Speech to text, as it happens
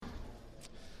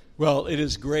Well, it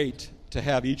is great to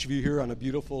have each of you here on a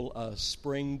beautiful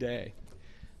spring day.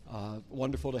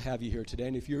 Wonderful to have you here today.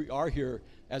 And if you are here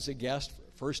as a guest,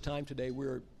 first time today,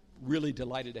 we're really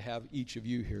delighted to have each of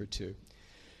you here too.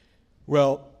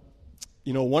 Well,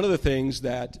 you know, one of the things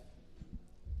that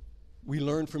we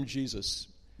learned from Jesus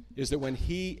is that when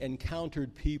he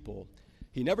encountered people,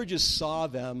 he never just saw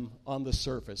them on the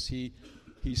surface. He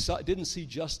didn't see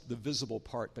just the visible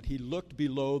part, but he looked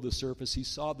below the surface. He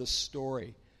saw the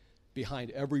story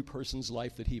behind every person's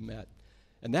life that he met.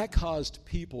 And that caused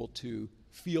people to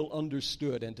feel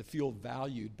understood and to feel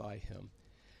valued by him.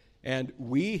 And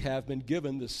we have been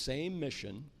given the same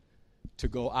mission to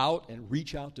go out and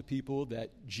reach out to people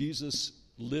that Jesus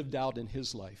lived out in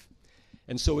his life.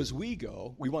 And so as we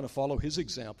go, we want to follow his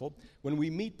example when we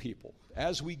meet people,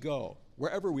 as we go,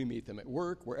 wherever we meet them, at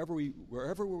work, wherever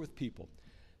we're with people,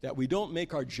 that we don't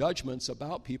make our judgments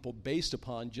about people based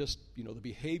upon just, the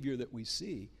behavior that we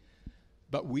see,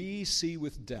 but we see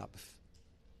with depth.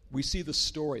 We see the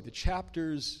story, the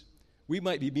chapters. We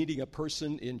might be meeting a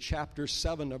person in chapter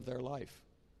 7 of their life,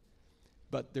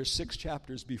 but there's 6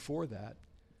 chapters before that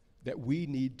we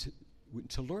need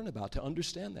to learn about, to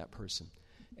understand that person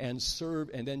and serve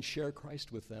and then share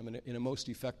Christ with them in a most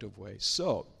effective way.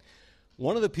 So,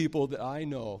 one of the people that I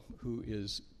know who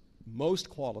is most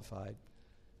qualified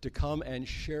to come and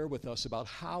share with us about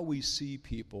how we see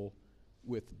people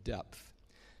with depth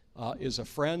is a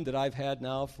friend that I've had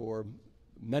now for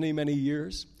many, many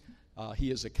years. He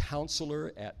is a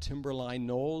counselor at Timberline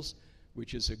Knolls,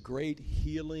 which is a great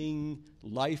healing,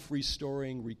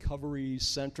 life-restoring recovery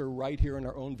center right here in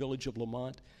our own village of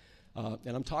Lamont.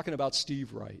 And I'm talking about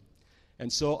Steve Wright.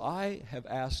 And so I have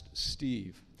asked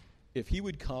Steve if he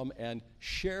would come and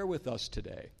share with us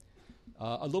today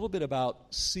a little bit about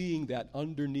seeing that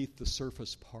underneath the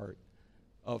surface part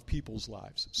of people's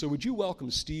lives. So would you welcome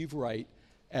Steve Wright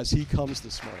as he comes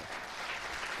this morning?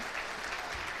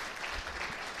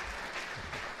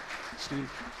 Steve,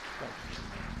 thank you.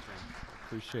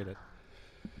 Appreciate it.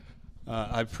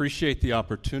 I appreciate the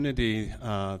opportunity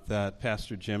that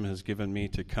Pastor Jim has given me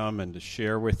to come and to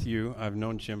share with you. I've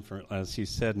known Jim for, as he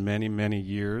said, many, many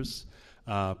years,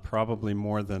 probably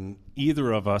more than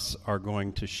either of us are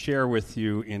going to share with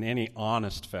you in any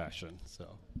honest fashion. So,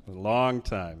 a long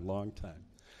time.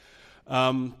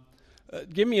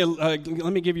 Let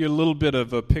me give you a little bit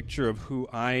of a picture of who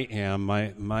I am,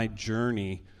 my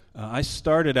journey. I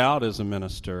started out as a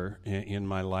minister in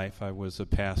my life. I was a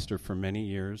pastor for many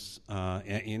years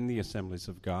in the Assemblies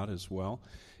of God as well,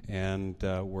 and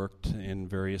worked in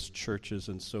various churches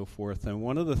and so forth. And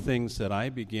one of the things that I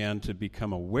began to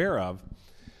become aware of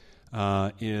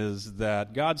is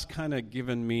that God's kind of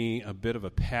given me a bit of a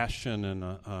passion and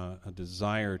a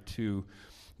desire to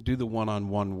do the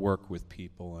one-on-one work with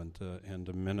people and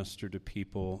to minister to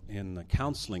people in the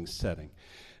counseling setting.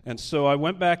 And so I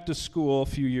went back to school a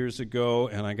few years ago,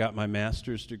 and I got my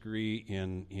master's degree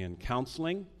in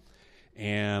counseling,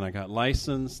 and I got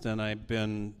licensed, and I've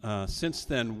been, since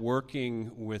then,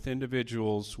 working with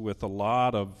individuals with a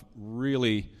lot of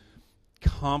really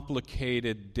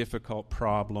complicated, difficult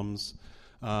problems.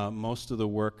 Most of the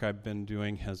work I've been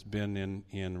doing has been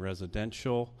in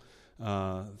residential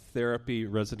therapy,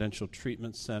 residential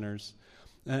treatment centers.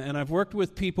 And I've worked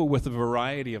with people with a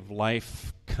variety of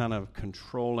life, kind of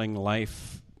controlling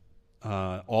life,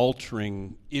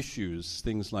 altering issues,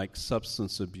 things like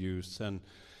substance abuse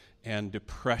and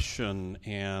depression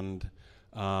and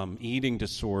eating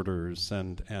disorders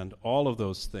and all of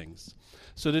those things.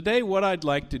 So today what I'd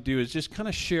like to do is just kind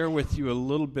of share with you a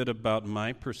little bit about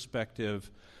my perspective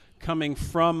coming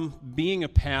from being a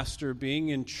pastor, being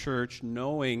in church,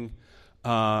 knowing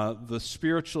the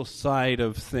spiritual side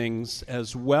of things,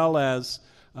 as well as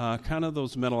kind of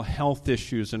those mental health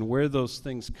issues and where those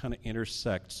things kind of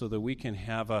intersect, so that we can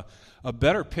have a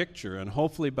better picture. And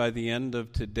hopefully by the end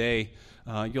of today,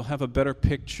 you'll have a better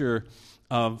picture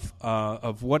of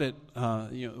what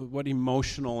what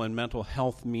emotional and mental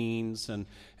health means and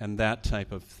that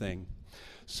type of thing.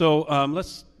 So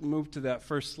let's move to that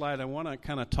first slide. I want to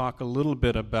kind of talk a little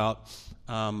bit about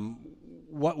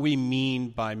what we mean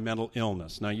by mental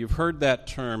illness. Now, you've heard that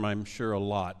term, I'm sure, a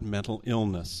lot, mental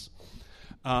illness.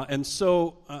 And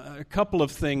so a couple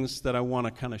of things that I want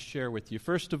to kind of share with you.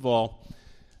 First of all,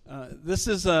 this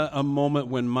is a moment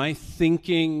when my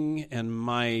thinking and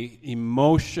my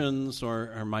emotions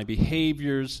or my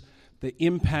behaviors, they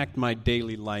impact my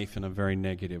daily life in a very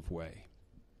negative way.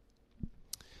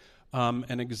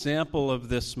 An example of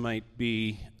this might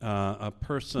be a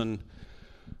person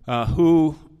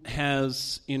who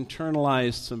has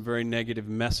internalized some very negative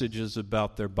messages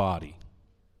about their body.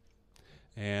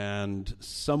 and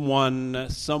someone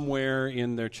somewhere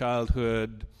in their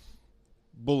childhood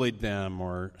bullied them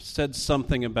or said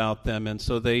something about them, and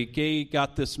so they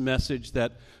got this message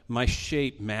that my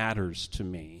shape matters to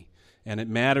me, and it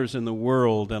matters in the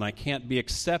world, and I can't be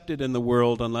accepted in the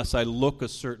world unless I look a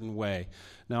certain way.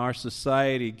 Now, our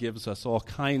society gives us all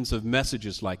kinds of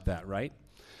messages like that, right?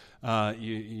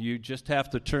 You just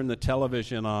have to turn the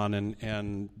television on,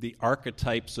 and the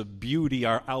archetypes of beauty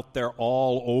are out there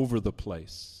all over the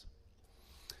place.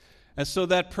 And so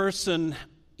that person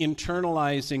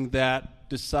internalizing that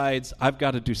decides, I've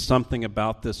got to do something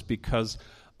about this because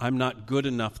I'm not good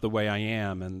enough the way I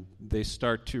am, and they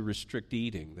start to restrict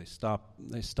eating. They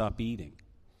stop eating.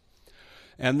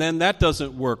 And then that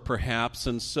doesn't work, perhaps,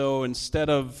 and so instead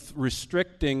of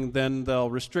restricting, then they'll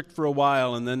restrict for a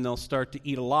while, and then they'll start to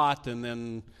eat a lot, and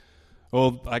then,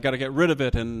 I got to get rid of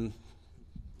it, and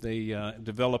they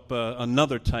develop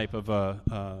another type of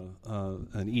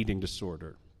an eating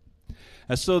disorder.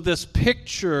 And so this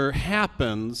picture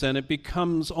happens, and it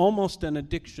becomes almost an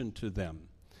addiction to them.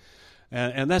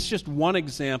 And that's just one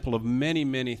example of many,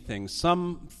 many things.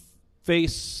 Some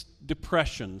face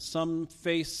depression, some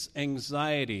face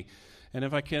anxiety. And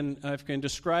if I can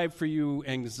describe for you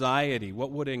anxiety,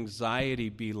 what would anxiety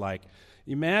be like?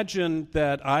 Imagine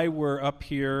that I were up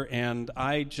here and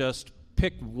I just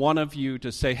picked one of you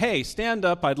to say, hey, stand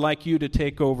up, I'd like you to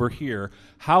take over here.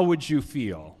 How would you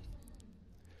feel?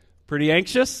 Pretty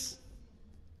anxious?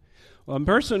 Well, a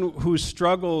person who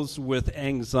struggles with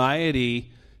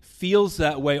anxiety feels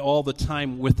that way all the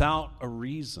time without a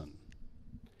reason.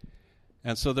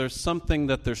 And so there's something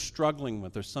that they're struggling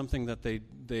with. There's something that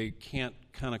they can't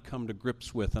kind of come to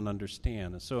grips with and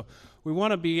understand. And so we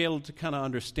want to be able to kind of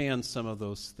understand some of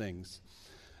those things.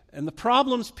 And the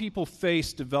problems people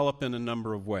face develop in a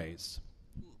number of ways.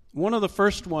 One of the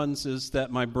first ones is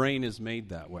that my brain is made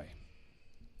that way.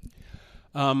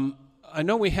 I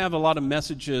know we have a lot of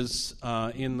messages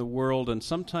in the world, and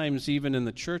sometimes even in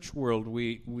the church world,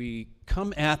 we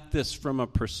come at this from a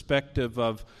perspective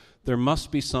of there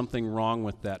must be something wrong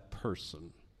with that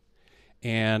person,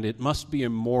 and it must be a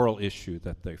moral issue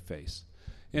that they face.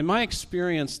 In my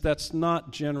experience, that's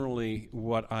not generally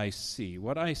what I see.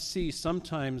 What I see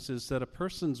sometimes is that a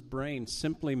person's brain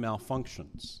simply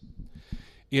malfunctions.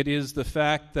 It is the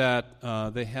fact that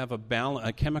they have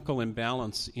a chemical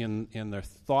imbalance in their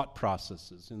thought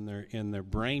processes, in their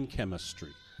brain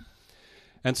chemistry.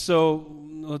 And so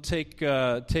we'll take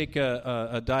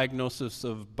a diagnosis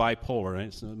of bipolar.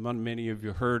 Right? So many of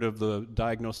you heard of the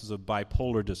diagnosis of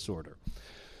bipolar disorder.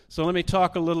 So let me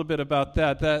talk a little bit about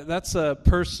that. That's a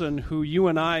person who you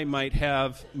and I might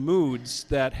have moods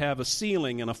that have a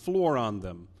ceiling and a floor on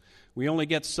them. We only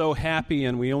get so happy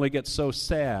and we only get so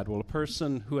sad. Well, a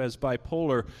person who has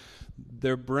bipolar,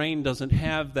 their brain doesn't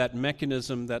have that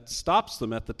mechanism that stops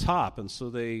them at the top, and so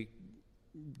they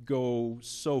go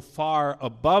so far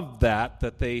above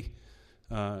that they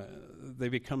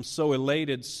become so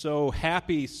elated, so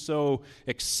happy, so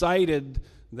excited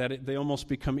that they almost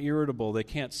become irritable. They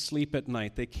can't sleep at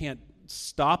night. They can't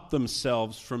stop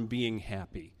themselves from being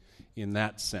happy in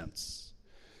that sense.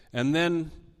 And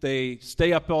then they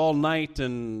stay up all night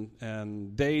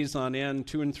and days on end,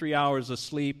 2 and 3 hours of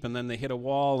sleep, and then they hit a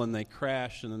wall and they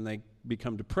crash and then they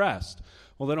become depressed.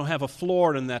 Well, they don't have a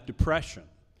floor in that depression.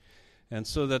 And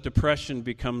so that depression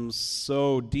becomes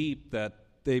so deep that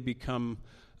they become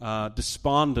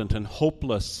despondent and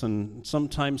hopeless and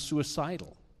sometimes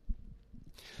suicidal.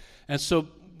 And so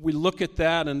we look at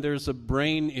that, and there's a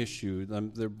brain issue.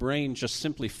 Their brain just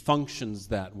simply functions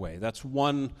that way. That's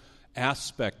one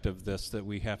aspect of this that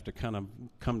we have to kind of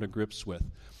come to grips with.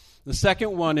 The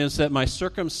second one is that my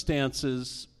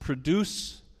circumstances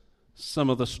produce some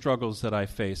of the struggles that I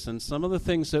face, and some of the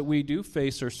things that we do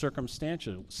face are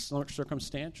circumstantial.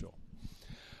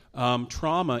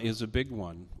 Trauma is a big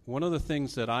one. One of the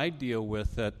things that I deal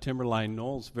with at Timberline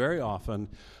Knolls very often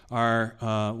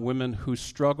are women who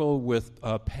struggle with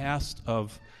a past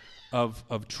of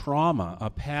trauma, a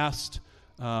past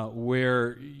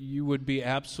where you would be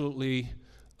absolutely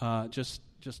just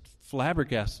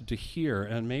flabbergasted to hear,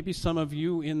 and maybe some of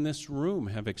you in this room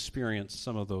have experienced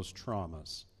some of those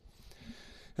traumas.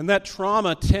 And that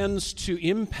trauma tends to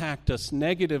impact us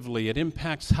negatively. It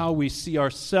impacts how we see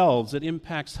ourselves. It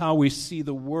impacts how we see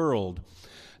the world.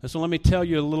 And so let me tell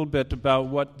you a little bit about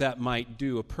what that might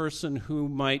do. A person who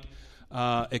might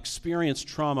experience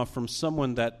trauma from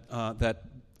someone that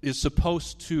is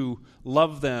supposed to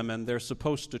love them and they're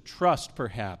supposed to trust,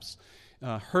 perhaps,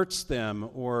 hurts them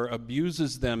or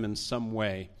abuses them in some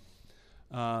way.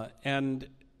 And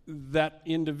that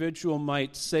individual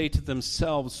might say to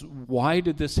themselves, why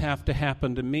did this have to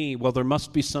happen to me? Well, there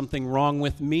must be something wrong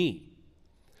with me.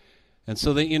 And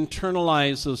so they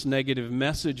internalize those negative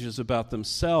messages about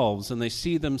themselves, and they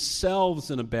see themselves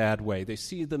in a bad way. They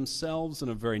see themselves in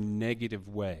a very negative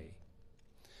way.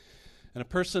 And a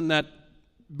person that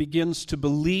begins to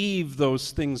believe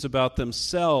those things about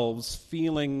themselves,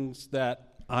 feelings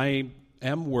that I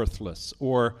am worthless,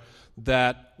 or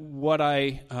that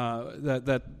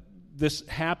that this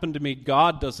happened to me,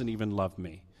 God doesn't even love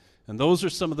me. And those are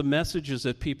some of the messages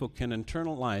that people can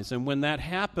internalize. And when that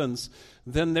happens,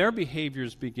 then their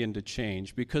behaviors begin to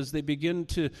change, because they begin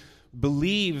to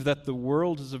believe that the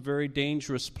world is a very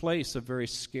dangerous place, a very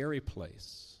scary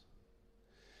place.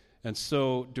 And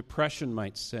so depression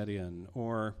might set in,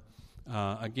 or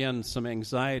again, some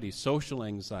anxiety, social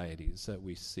anxieties that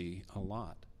we see a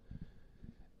lot.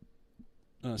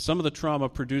 Some of the trauma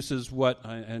produces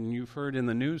and you've heard in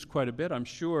the news quite a bit, I'm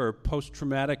sure,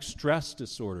 post-traumatic stress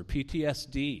disorder,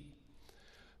 PTSD.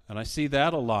 And I see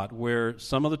that a lot, where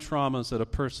some of the traumas that a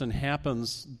person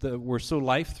happens that were so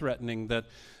life-threatening that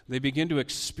they begin to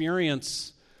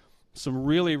experience some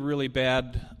really, really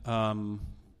bad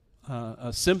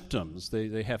symptoms.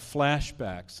 They have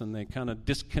flashbacks, and they kind of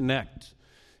disconnect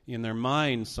in their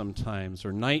mind sometimes,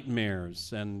 or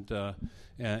nightmares, and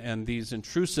these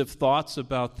intrusive thoughts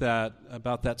about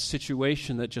that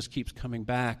situation that just keeps coming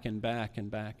back and back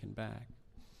and back and back.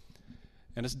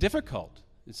 And it's difficult.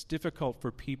 It's difficult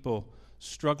for people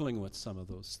struggling with some of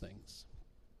those things.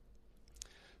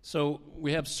 So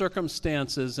we have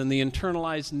circumstances and the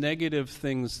internalized negative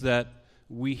things that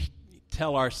we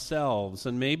tell ourselves,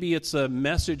 and maybe it's a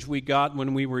message we got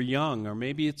when we were young, or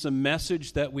maybe it's a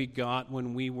message that we got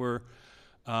when we were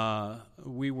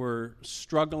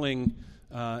struggling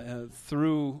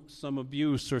through some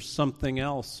abuse or something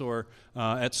else, or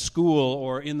at school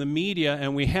or in the media,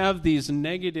 and we have these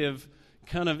negative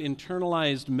kind of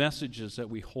internalized messages that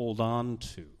we hold on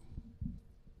to.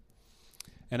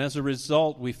 And as a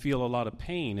result, we feel a lot of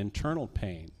pain, internal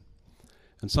pain.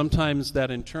 And sometimes that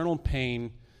internal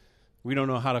pain we don't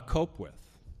know how to cope with.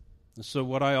 And so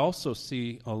what I also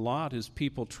see a lot is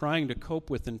people trying to cope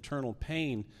with internal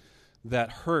pain,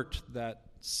 that hurt, that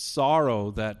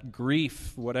sorrow, that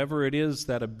grief, whatever it is,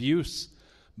 that abuse,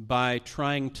 by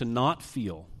trying to not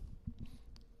feel.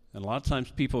 And a lot of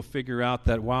times people figure out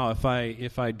that, wow,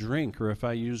 if I drink or if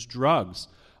I use drugs,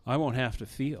 I won't have to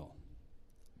feel.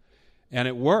 And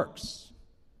it works.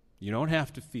 You don't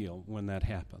have to feel when that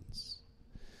happens.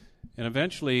 And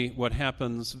eventually what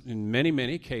happens in many,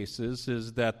 many cases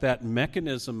is that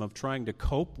mechanism of trying to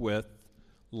cope with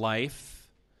life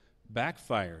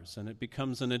backfires, and it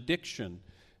becomes an addiction.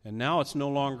 And now it's no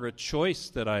longer a choice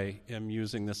that I am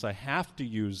using this. I have to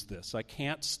use this. I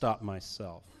can't stop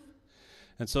myself.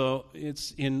 And so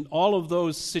it's in all of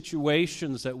those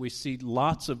situations that we see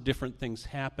lots of different things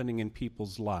happening in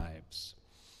people's lives.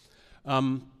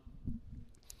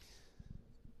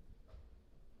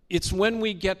 It's when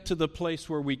we get to the place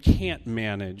where we can't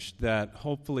manage that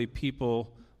hopefully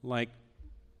people like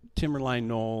Timberline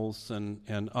Knowles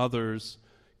and others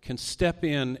can step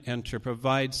in and to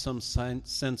provide some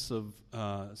sense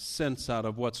out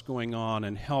of what's going on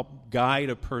and help guide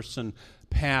a person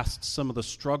past some of the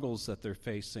struggles that they're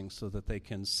facing, so that they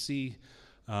can see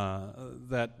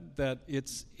that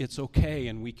it's okay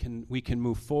and we can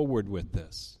move forward with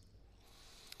this.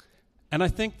 And I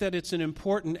think that it's an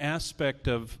important aspect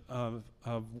of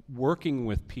working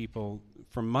with people,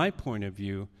 from my point of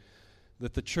view,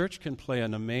 that the church can play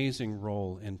an amazing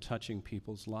role in touching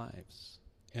people's lives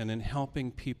and in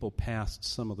helping people past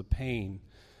some of the pain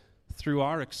through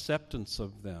our acceptance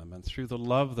of them and through the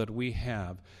love that we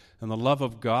have and the love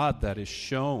of God that is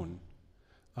shown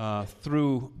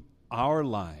through our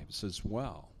lives as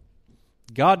well.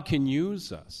 God can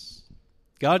use us.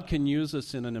 God can use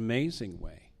us in an amazing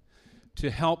way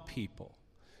to help people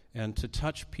and to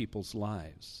touch people's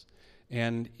lives.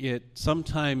 And it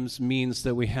sometimes means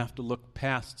that we have to look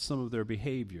past some of their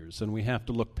behaviors, and we have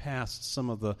to look past some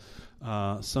of the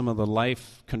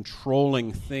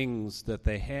life-controlling things that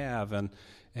they have, and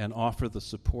offer the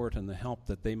support and the help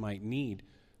that they might need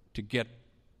to get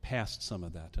past some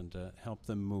of that and to help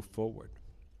them move forward.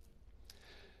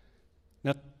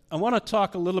 Now, I want to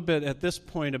talk a little bit at this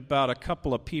point about a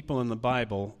couple of people in the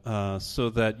Bible, so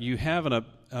that you have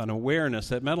an awareness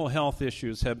that mental health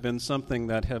issues have been something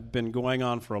that have been going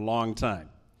on for a long time.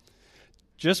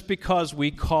 Just because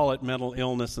we call it mental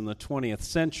illness in the 20th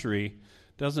century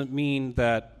doesn't mean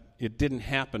that it didn't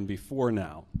happen before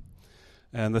now.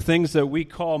 And the things that we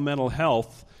call mental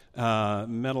health,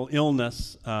 mental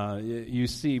illness, you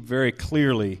see very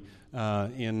clearly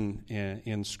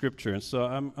in Scripture. And so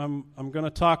I'm going to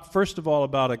talk first of all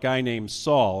about a guy named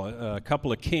Saul, a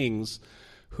couple of kings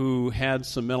who had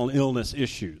some mental illness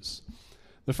issues.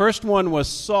 The first one was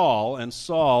Saul, and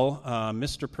Saul,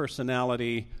 Mr.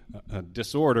 Personality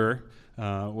Disorder,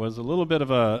 was a little bit of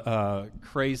a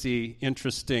crazy,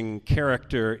 interesting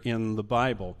character in the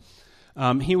Bible.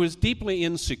 He was deeply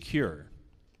insecure.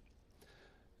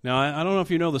 Now, I don't know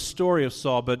if you know the story of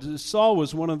Saul, but Saul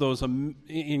was one of those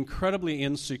incredibly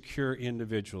insecure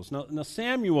individuals. Now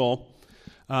Samuel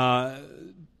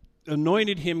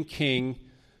anointed him king.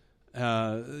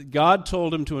 God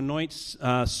told him to anoint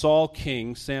Saul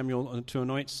king, Samuel, to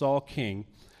anoint Saul king.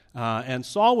 And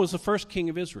Saul was the first king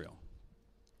of Israel.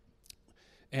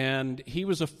 And he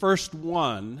was the first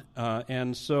one.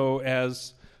 And so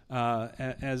as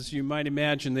you might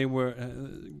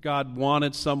imagine, God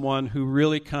wanted someone who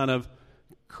really kind of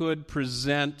could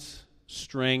present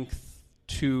strength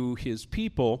to his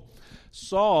people.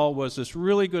 Saul was this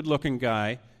really good-looking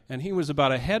guy, and he was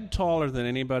about a head taller than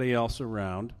anybody else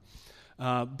around.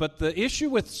 But the issue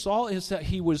with Saul is that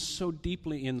he was so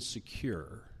deeply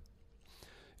insecure.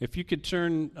 If you could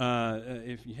turn,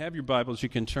 if you have your Bibles, you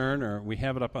can turn, or we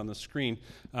have it up on the screen,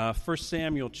 1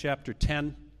 Samuel chapter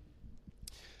 10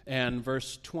 and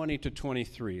verse 20 to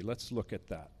 23. Let's look at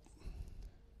that.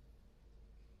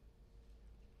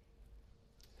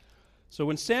 So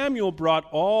when Samuel brought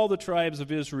all the tribes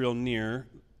of Israel near,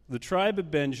 the tribe of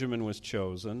Benjamin was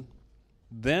chosen.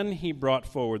 Then he brought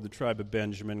forward the tribe of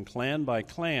Benjamin, clan by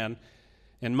clan,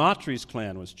 and Matri's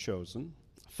clan was chosen.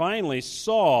 Finally,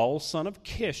 Saul, son of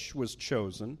Kish, was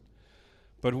chosen.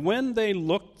 But when they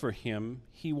looked for him,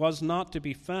 he was not to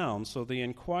be found, so they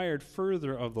inquired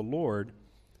further of the Lord,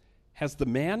 "Has the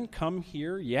man come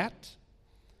here yet?"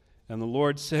 And the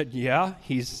Lord said, "Yeah,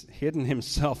 he's hidden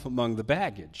himself among the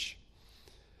baggage."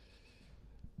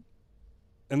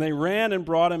 And they ran and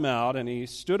brought him out, and he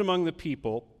stood among the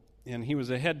people, and he was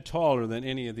a head taller than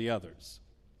any of the others.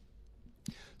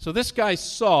 So this guy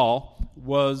Saul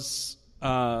was,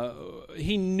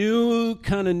 he knew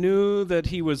that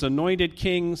he was anointed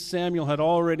king. Samuel had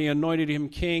already anointed him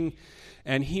king,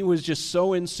 and he was just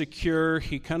so insecure.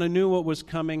 He kind of knew what was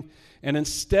coming, and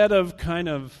instead of kind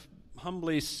of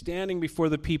humbly standing before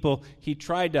the people, he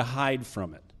tried to hide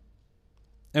from it.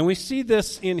 And we see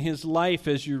this in his life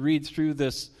as you read through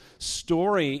this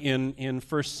story in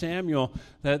 1 Samuel,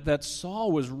 that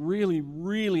Saul was really,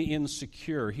 really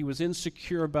insecure. He was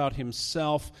insecure about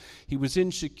himself. He was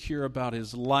insecure about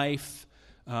his life.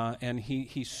 And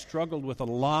he struggled with a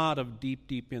lot of deep,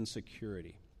 deep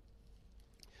insecurity.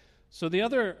 So the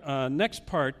other next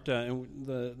part,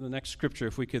 the next scripture,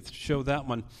 if we could show that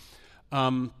one,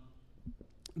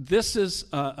 this is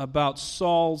about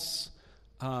Saul's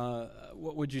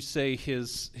what would you say,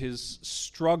 his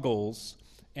struggles.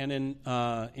 And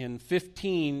in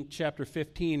chapter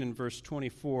 15, in verse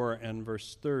 24 and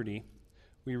verse 30,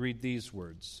 we read these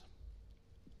words.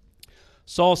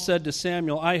 Saul said to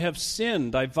Samuel, "I have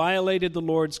sinned. I violated the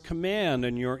Lord's command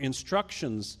and your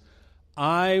instructions.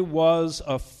 I was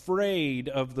afraid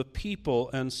of the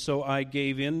people, and so I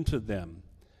gave in to them."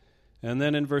 And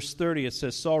then in verse 30 it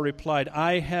says, Saul replied,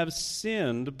 "I have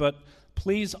sinned, but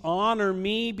please honor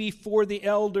me before the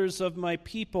elders of my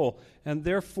people, and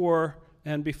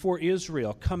before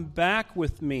Israel. Come back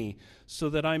with me so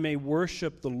that I may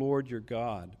worship the Lord your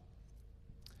God."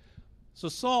 So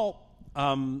Saul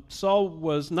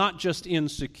was not just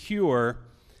insecure,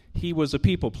 he was a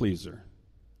people pleaser.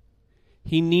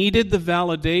 He needed the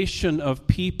validation of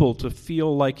people to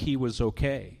feel like he was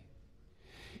okay.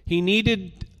 He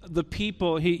needed the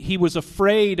people, he was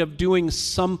afraid of doing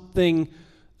something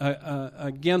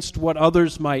against what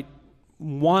others might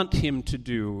want him to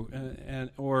do,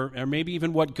 or maybe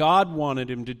even what God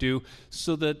wanted him to do,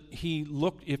 so that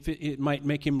it might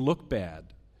make him look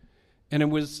bad. And it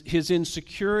was his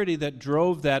insecurity that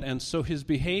drove that, and so his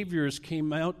behaviors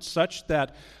came out such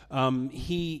that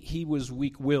he was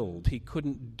weak-willed. He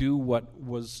couldn't do what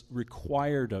was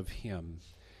required of him.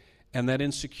 And that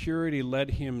insecurity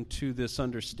led him to this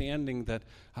understanding that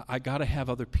I got to have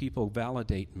other people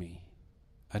validate me.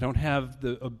 I don't have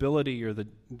the ability or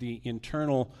the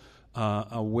internal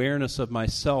awareness of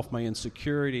myself. My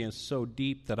insecurity is so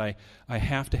deep that I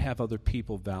have to have other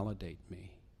people validate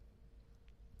me.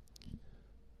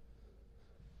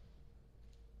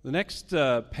 The next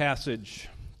passage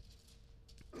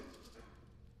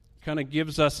kind of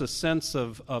gives us a sense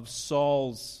of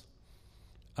Saul's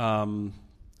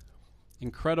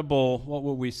incredible, what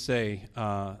will we say,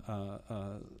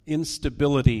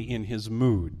 instability in his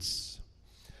moods.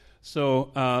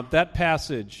 So that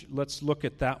passage, let's look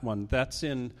at that one. That's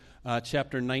in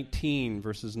chapter 19,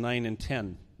 verses 9 and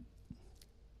 10.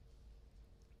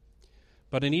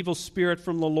 But an evil spirit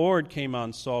from the Lord came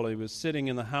on Saul. He was sitting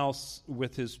in the house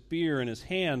with his spear in his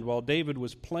hand while David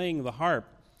was playing the harp.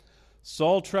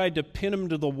 Saul tried to pin him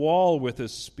to the wall with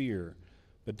his spear,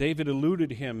 but David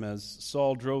eluded him as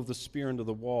Saul drove the spear into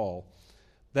the wall.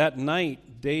 That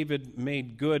night, David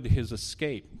made good his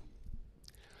escape.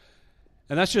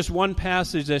 And that's just one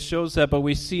passage that shows that, but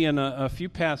we see in a few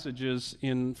passages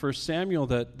in 1 Samuel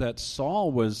that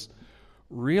Saul was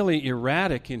really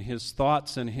erratic in his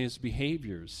thoughts and his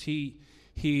behaviors.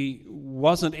 He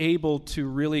wasn't able to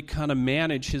really kind of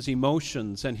manage his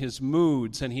emotions and his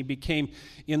moods, and he became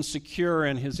insecure,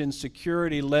 and his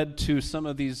insecurity led to some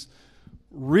of these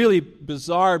really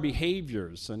bizarre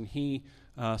behaviors, and he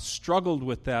struggled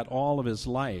with that all of his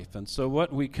life. And so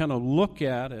what we kind of look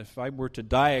at, if I were to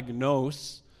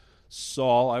diagnose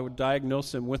Saul, I would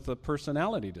diagnose him with a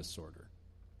personality disorder.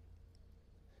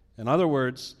 In other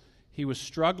words, he was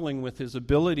struggling with his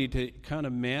ability to kind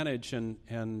of manage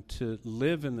and to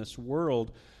live in this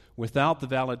world without the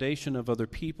validation of other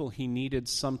people. He needed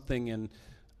something and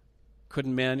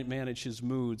couldn't manage his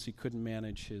moods. He couldn't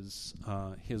manage his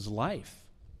life.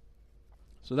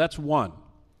 So that's one.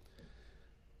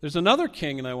 There's another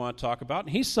king that I want to talk about, and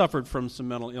he suffered from some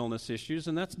mental illness issues,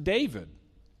 and that's David.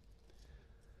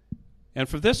 And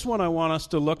for this one, I want us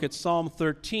to look at Psalm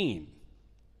 13.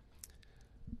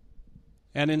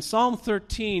 And in Psalm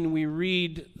 13, we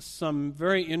read some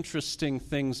very interesting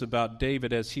things about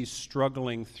David as he's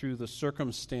struggling through the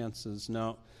circumstances.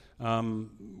 Now,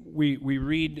 we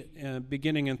read,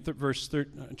 beginning in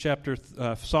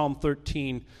Psalm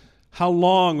 13, "How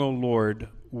long, O Lord,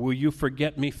 will you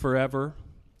forget me forever?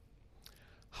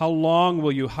 How long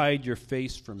will you hide your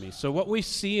face from me?" So what we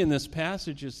see in this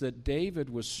passage is that David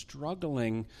was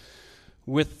struggling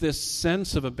with this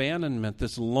sense of abandonment,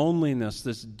 this loneliness,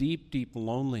 this deep, deep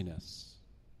loneliness,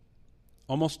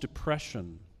 almost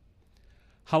depression.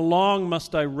 How long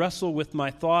must I wrestle with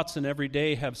my thoughts and every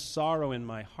day have sorrow in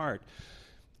my heart?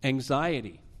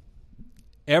 Anxiety.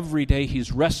 Every day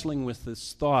he's wrestling with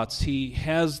his thoughts. He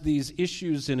has these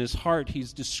issues in his heart.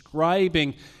 He's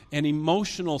describing an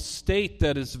emotional state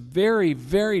that is very,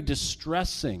 very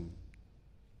distressing.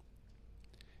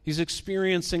 He's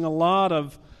experiencing a lot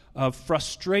of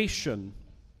frustration.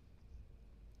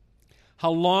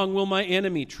 How long will my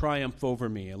enemy triumph over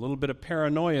me? A little bit of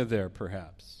paranoia there,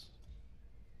 perhaps.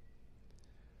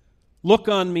 Look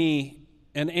on me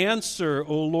and answer,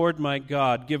 O Lord my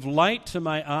God. Give light to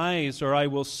my eyes, or I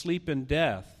will sleep in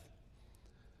death.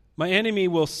 My enemy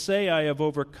will say, I have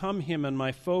overcome him, and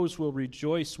my foes will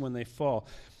rejoice when they fall.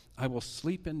 I will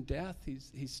sleep in death.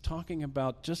 He's talking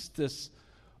about just this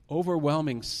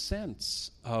overwhelming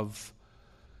sense of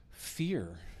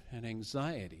fear and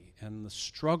anxiety and the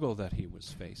struggle that he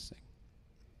was facing.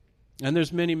 And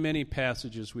there's many, many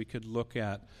passages we could look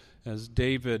at as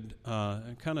David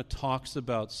kind of talks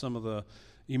about some of the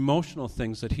emotional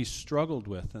things that he struggled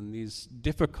with and these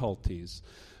difficulties.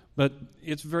 But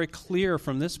it's very clear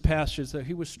from this passage that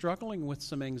he was struggling with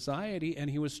some anxiety, and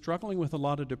he was struggling with a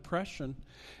lot of depression,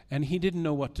 and he didn't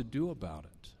know what to do about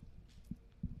it.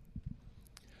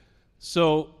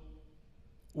 So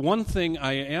one thing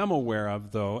I am aware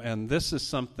of, though, and this is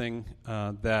something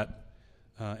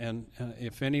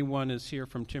if anyone is here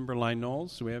from Timberline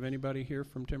Knolls, do we have anybody here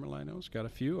from Timberline Knolls? Got a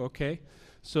few? Okay.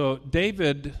 So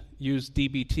David used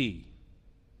DBT.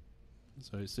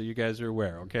 So you guys are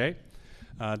aware, okay?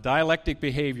 Dialectic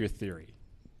behavior theory,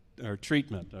 or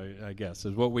treatment, I guess,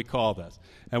 is what we call this.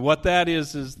 And what that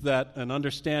is that an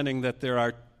understanding that there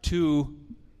are two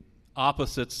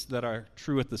opposites that are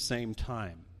true at the same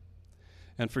time.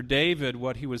 And for David,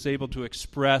 what he was able to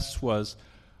express was,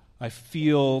 I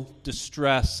feel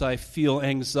distress, I feel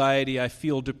anxiety, I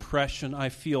feel depression, I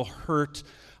feel hurt,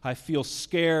 I feel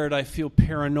scared, I feel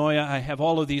paranoia, I have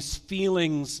all of these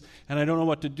feelings, and I don't know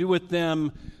what to do with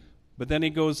them. But then he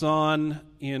goes on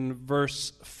in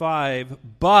verse 5,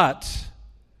 but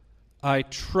I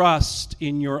trust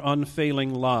in your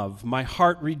unfailing love. My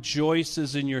heart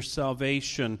rejoices in your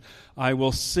salvation. I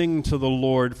will sing to the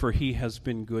Lord, for he has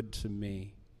been good to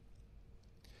me.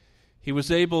 He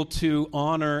was able to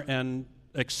honor and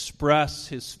express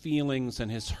his feelings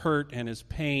and his hurt and his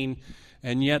pain,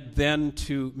 and yet then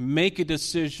to make a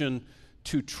decision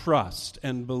to trust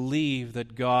and believe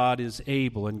that God is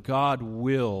able and God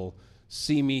will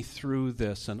see me through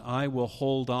this, and I will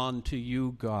hold on to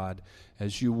you, God,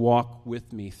 as you walk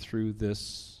with me through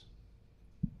this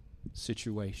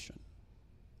situation.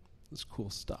 It's cool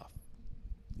stuff.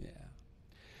 Yeah.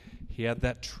 He had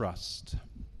that trust.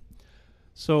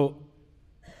 So,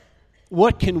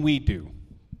 what can we do?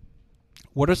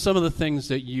 What are some of the things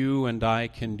that you and I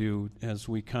can do as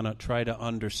we kind of try to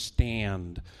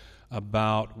understand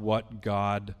about what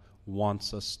God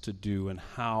wants us to do and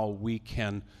how we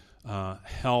can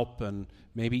help and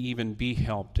maybe even be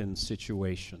helped in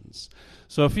situations?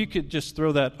 So if you could just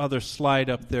throw that other slide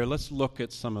up there, let's look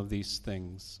at some of these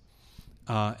things.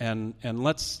 And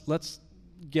let's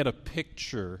get a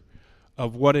picture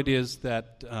of what it is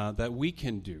that we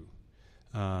can do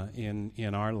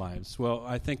in our lives. Well,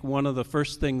 I think one of the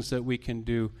first things that we can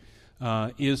do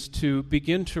is to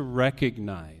begin to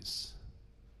recognize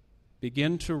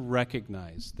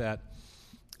that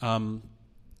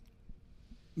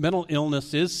mental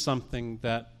illness is something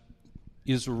that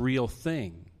is a real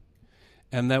thing,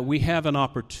 and that we have an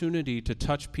opportunity to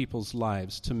touch people's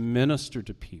lives, to minister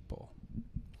to people.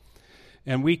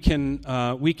 And we can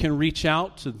reach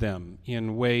out to them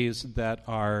in ways that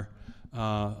are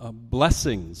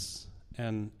blessings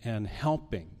and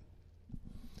helping.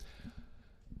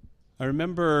 I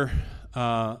remember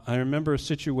a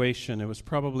situation. It was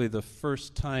probably the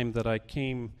first time that I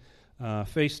came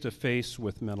face to face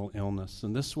with mental illness,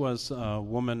 and this was a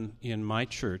woman in my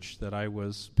church that I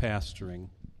was pastoring.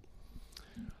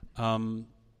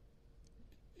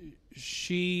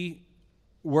 She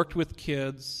worked with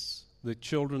kids, the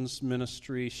children's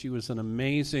ministry. She was an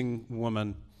amazing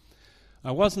woman.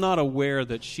 I was not aware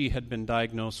that she had been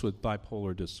diagnosed with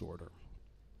bipolar disorder.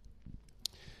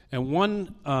 And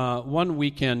one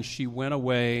weekend, she went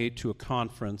away to a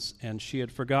conference, and she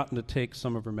had forgotten to take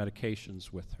some of her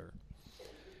medications with her.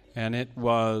 And it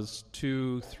was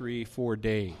 2, 3, 4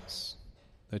 days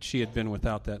that she had been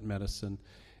without that medicine.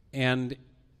 And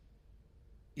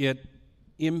it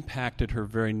impacted her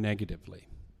very negatively.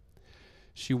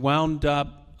 She wound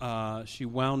up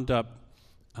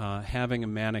having a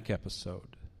manic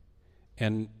episode.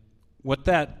 And what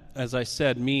that, as I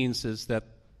said, means is that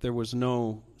there was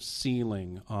no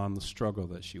ceiling on the struggle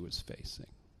that she was facing.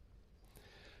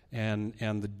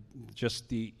 And just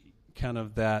the kind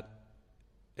of that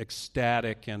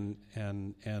ecstatic and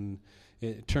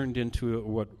it turned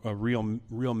into a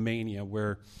real mania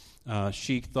where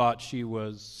she thought she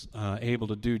was able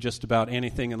to do just about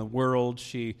anything in the world.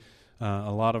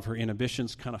 A lot of her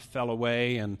inhibitions kind of fell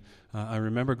away, and I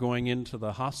remember going into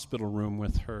the hospital room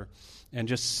with her and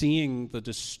just seeing the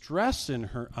distress in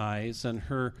her eyes and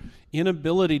her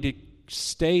inability to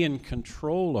stay in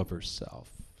control of herself.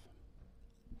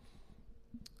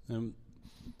 And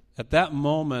at that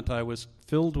moment, I was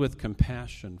filled with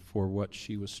compassion for what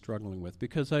she was struggling with,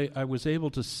 because I was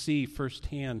able to see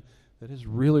firsthand that it's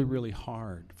really, really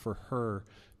hard for her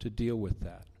to deal with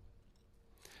that.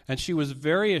 And she was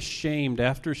very ashamed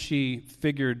after she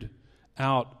figured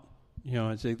out,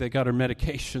 they got her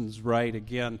medications right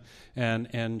again,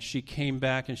 and she came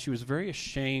back, and she was very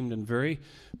ashamed and very,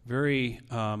 very,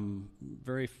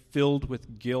 very filled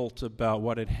with guilt about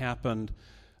what had happened,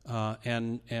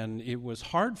 and it was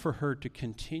hard for her to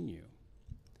continue.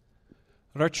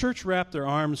 But our church wrapped their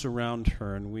arms around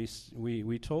her, and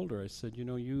we told her, I said,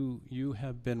 you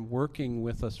have been working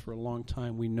with us for a long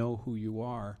time. We know who you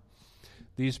are.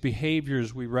 These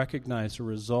behaviors we recognize are a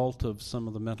result of some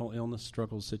of the mental illness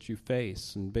struggles that you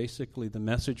face. And basically the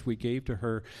message we gave to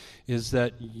her is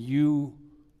that you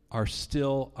are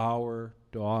still our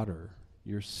daughter.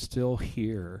 You're still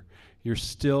here. You're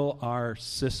still our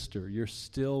sister. You're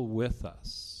still with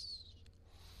us.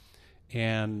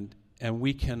 And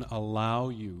we can allow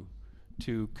you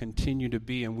to continue to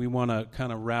be, and we want to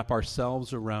kind of wrap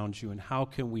ourselves around you. And how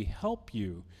can we help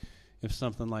you if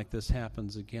something like this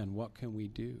happens again? What can we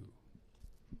do?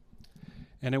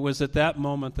 And it was at that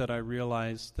moment that I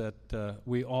realized that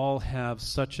we all have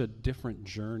such a different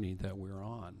journey that we're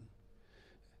on,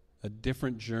 a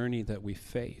different journey that we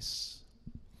face.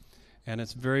 And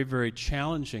it's very, very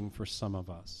challenging for some of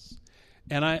us.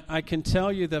 And I can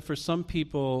tell you that for some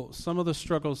people, some of the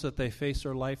struggles that they face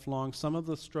are lifelong. Some of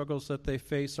the struggles that they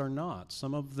face are not.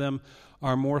 Some of them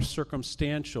are more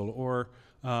circumstantial or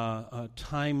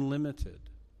time limited.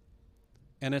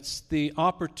 And it's the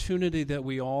opportunity that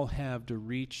we all have to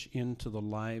reach into the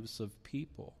lives of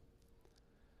people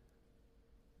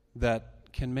that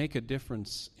can make a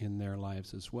difference in their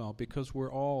lives as well, because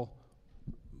we're all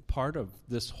part of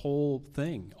this whole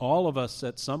thing. All of us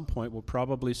at some point will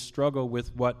probably struggle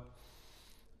with what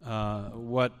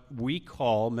we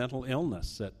call mental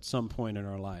illness at some point in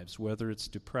our lives, whether it's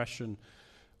depression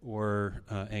or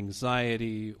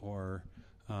anxiety or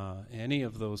any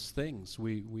of those things.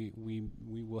 We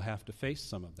will have to face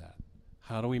some of that.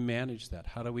 How do we manage that?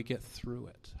 How do we get through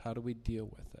it? How do we deal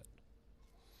with it?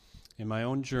 In my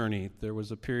own journey, there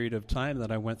was a period of time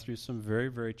that I went through some very,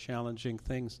 very challenging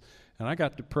things, and I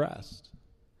got depressed.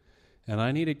 and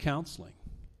I needed counseling.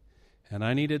 And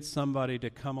I needed somebody to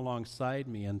come alongside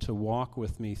me and to walk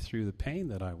with me through the pain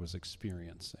that I was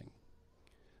experiencing.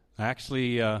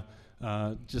 Actually,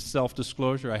 just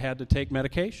self-disclosure, I had to take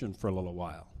medication for a little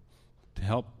while to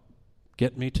help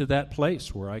get me to that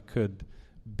place where I could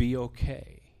be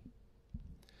okay.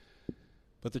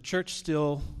 But the church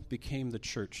still became the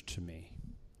church to me.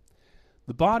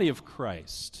 The body of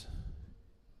Christ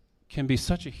can be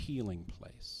such a healing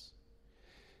place.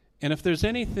 And if there's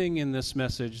anything in this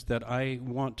message that I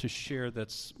want to share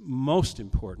that's most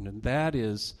important, and that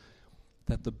is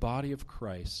that the body of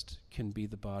Christ can be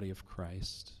the body of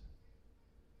Christ,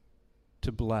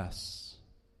 to bless,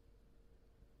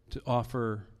 to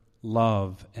offer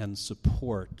love and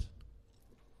support,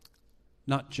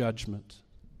 not judgment,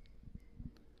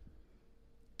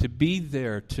 to be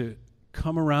there to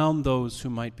come around those who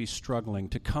might be struggling,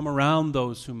 to come around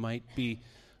those who might be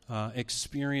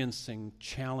experiencing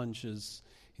challenges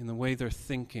in the way they're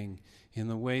thinking, in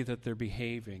the way that they're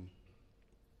behaving,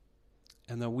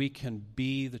 and that we can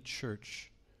be the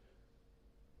church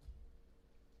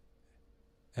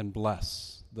and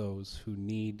bless those who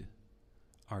need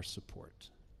our support.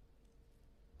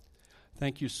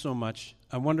 Thank you so much.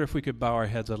 I wonder if we could bow our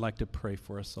heads. I'd like to pray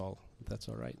for us all, if that's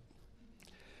all right.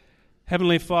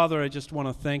 Heavenly Father, I just want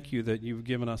to thank you that you've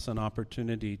given us an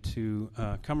opportunity to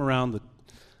come around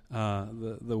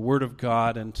the Word of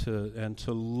God and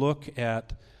to look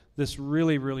at this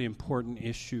really, really important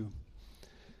issue.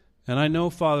 And I know,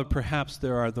 Father, perhaps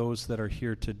there are those that are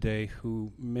here today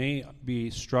who may be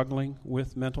struggling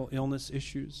with mental illness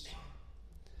issues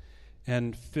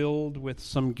and filled with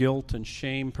some guilt and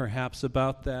shame perhaps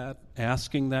about that,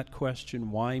 asking that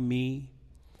question, why me?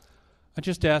 I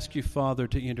just ask you, Father,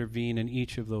 to intervene in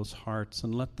each of those hearts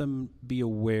and let them be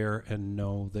aware and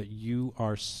know that you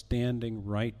are standing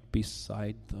right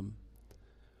beside them,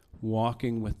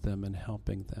 walking with them and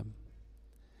helping them.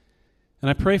 And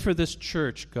I pray for this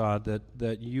church, God,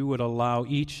 that you would allow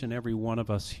each and every one of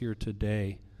us here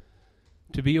today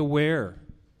to be aware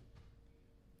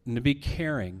and to be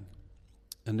caring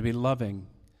and to be loving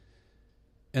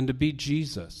and to be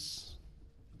Jesus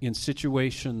in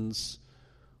situations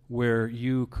where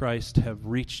you, Christ, have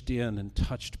reached in and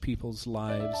touched people's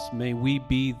lives. May we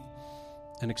be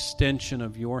an extension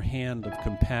of your hand of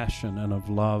compassion and of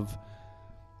love.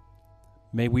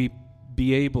 May we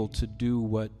be able to do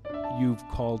what you've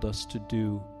called us to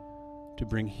do, to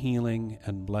bring healing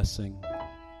and blessing.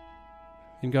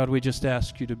 And God, we just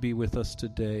ask you to be with us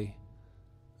today,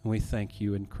 and we thank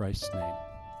you in Christ's name.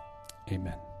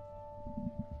 Amen.